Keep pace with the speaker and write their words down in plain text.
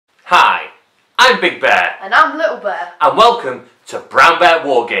I'm Big Bear. And I'm Little Bear. And welcome to Brown Bear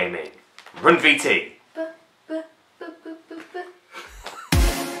Wargaming. Run VT.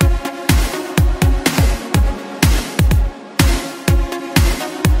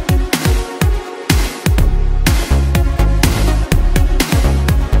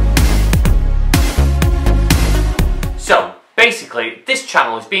 So, basically, this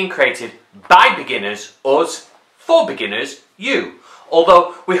channel is being created by beginners, us, for beginners, you.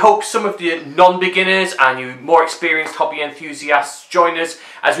 Although we hope some of the non-beginners and you more experienced hobby enthusiasts join us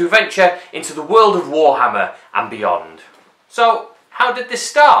as we venture into the world of Warhammer and beyond. So, how did this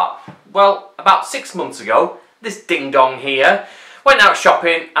start? Well, about 6 months ago, this ding-dong here went out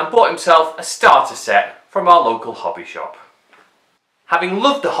shopping and bought himself a starter set from our local hobby shop. Having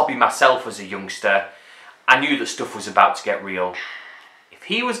loved the hobby myself as a youngster, I knew that stuff was about to get real. If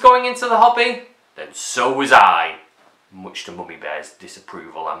he was going into the hobby, then so was I. Much to Mummy Bear's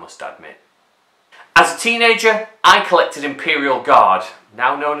disapproval, I must admit. As a teenager, I collected Imperial Guard,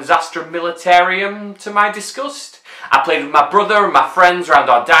 now known as Astra Militarum, to my disgust. I played with my brother and my friends around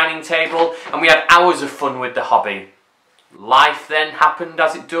our dining table, and we had hours of fun with the hobby. Life then happened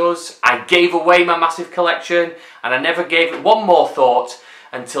as it does. I gave away my massive collection, and I never gave it one more thought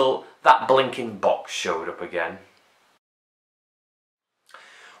until that blinking box showed up again.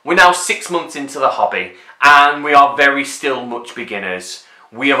 We're now 6 months into the hobby and we are very still much beginners.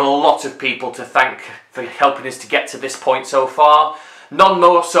 We have a lot of people to thank for helping us to get to this point so far. None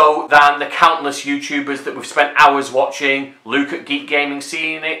more so than the countless YouTubers that we've spent hours watching. Luke at Geek Gaming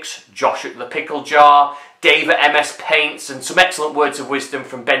Scenics, Josh at The Pickle Jar, Dave at MS Paints, and some excellent words of wisdom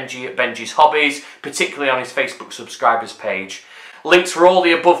from Benji at Benji's Hobbies, particularly on his Facebook subscribers page. Links for all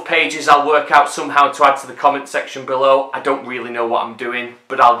the above pages I'll work out somehow to add to the comment section below. I don't really know what I'm doing,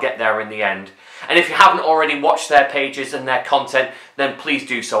 but I'll get there in the end. And if you haven't already watched their pages and their content, then please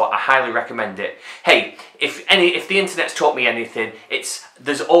do so. I highly recommend it. Hey, if the internet's taught me anything,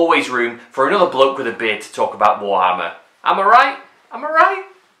 there's always room for another bloke with a beard to talk about Warhammer. Am I right? Am I right?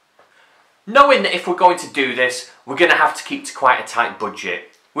 Knowing that if we're going to do this, we're going to have to keep to quite a tight budget.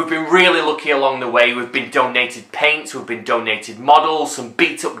 We've been really lucky along the way. We've been donated paints, we've been donated models, some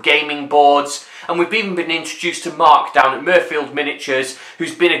beat up gaming boards, and we've even been introduced to Mark down at Murfield Miniatures,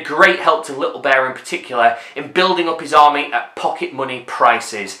 who's been a great help to Little Bear in particular in building up his army at pocket money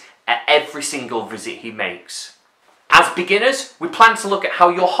prices at every single visit he makes. As beginners, we plan to look at how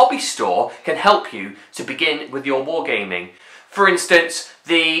your hobby store can help you to begin with your wargaming. For instance,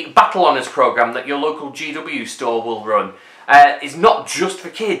 the Battle Honours programme that your local GW store will run is not just for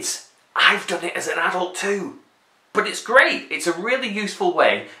kids. I've done it as an adult too. But it's great. It's a really useful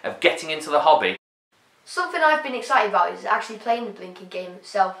way of getting into the hobby. Something I've been excited about is actually playing the blinking game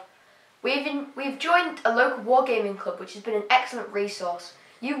itself. We've joined a local wargaming club, which has been an excellent resource.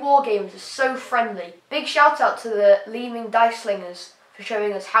 You wargamers are so friendly. Big shout out to the Leaving Dice Slingers for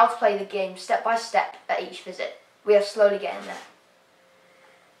showing us how to play the game step by step at each visit. We are slowly getting there.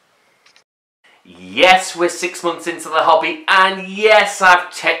 Yes, we're 6 months into the hobby, and yes,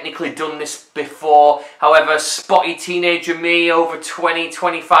 I've technically done this before. However, spotty teenager me over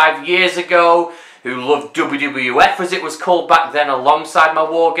 20-25 years ago, who loved WWF as it was called back then, alongside my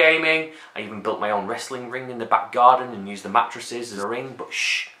wargaming. I even built my own wrestling ring in the back garden and used the mattresses as a ring, but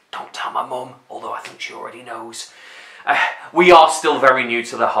shh, don't tell my mum, although I think she already knows. We are still very new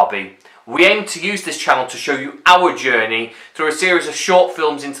to the hobby. We aim to use this channel to show you our journey through a series of short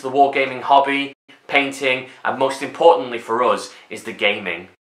films into the wargaming hobby, painting, and most importantly for us is the gaming.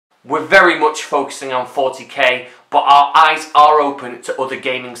 We're very much focusing on 40k, but our eyes are open to other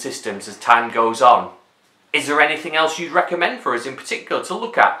gaming systems as time goes on. Is there anything else you'd recommend for us in particular to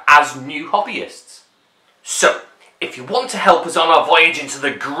look at as new hobbyists? So, if you want to help us on our voyage into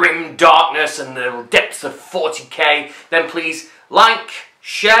the grim darkness and the depths of 40k, then please like,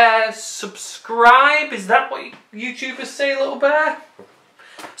 share, subscribe. Is that what YouTubers say, Little Bear?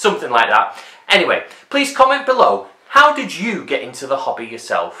 Something like that. Anyway, please comment below, how did you get into the hobby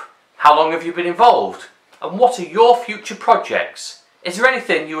yourself? How long have you been involved? And what are your future projects? Is there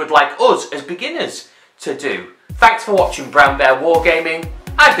anything you would like us as beginners to do? Thanks for watching Brown Bear Wargaming.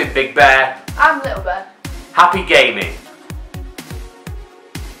 I've been Big Bear. I'm Little Bear. Happy gaming.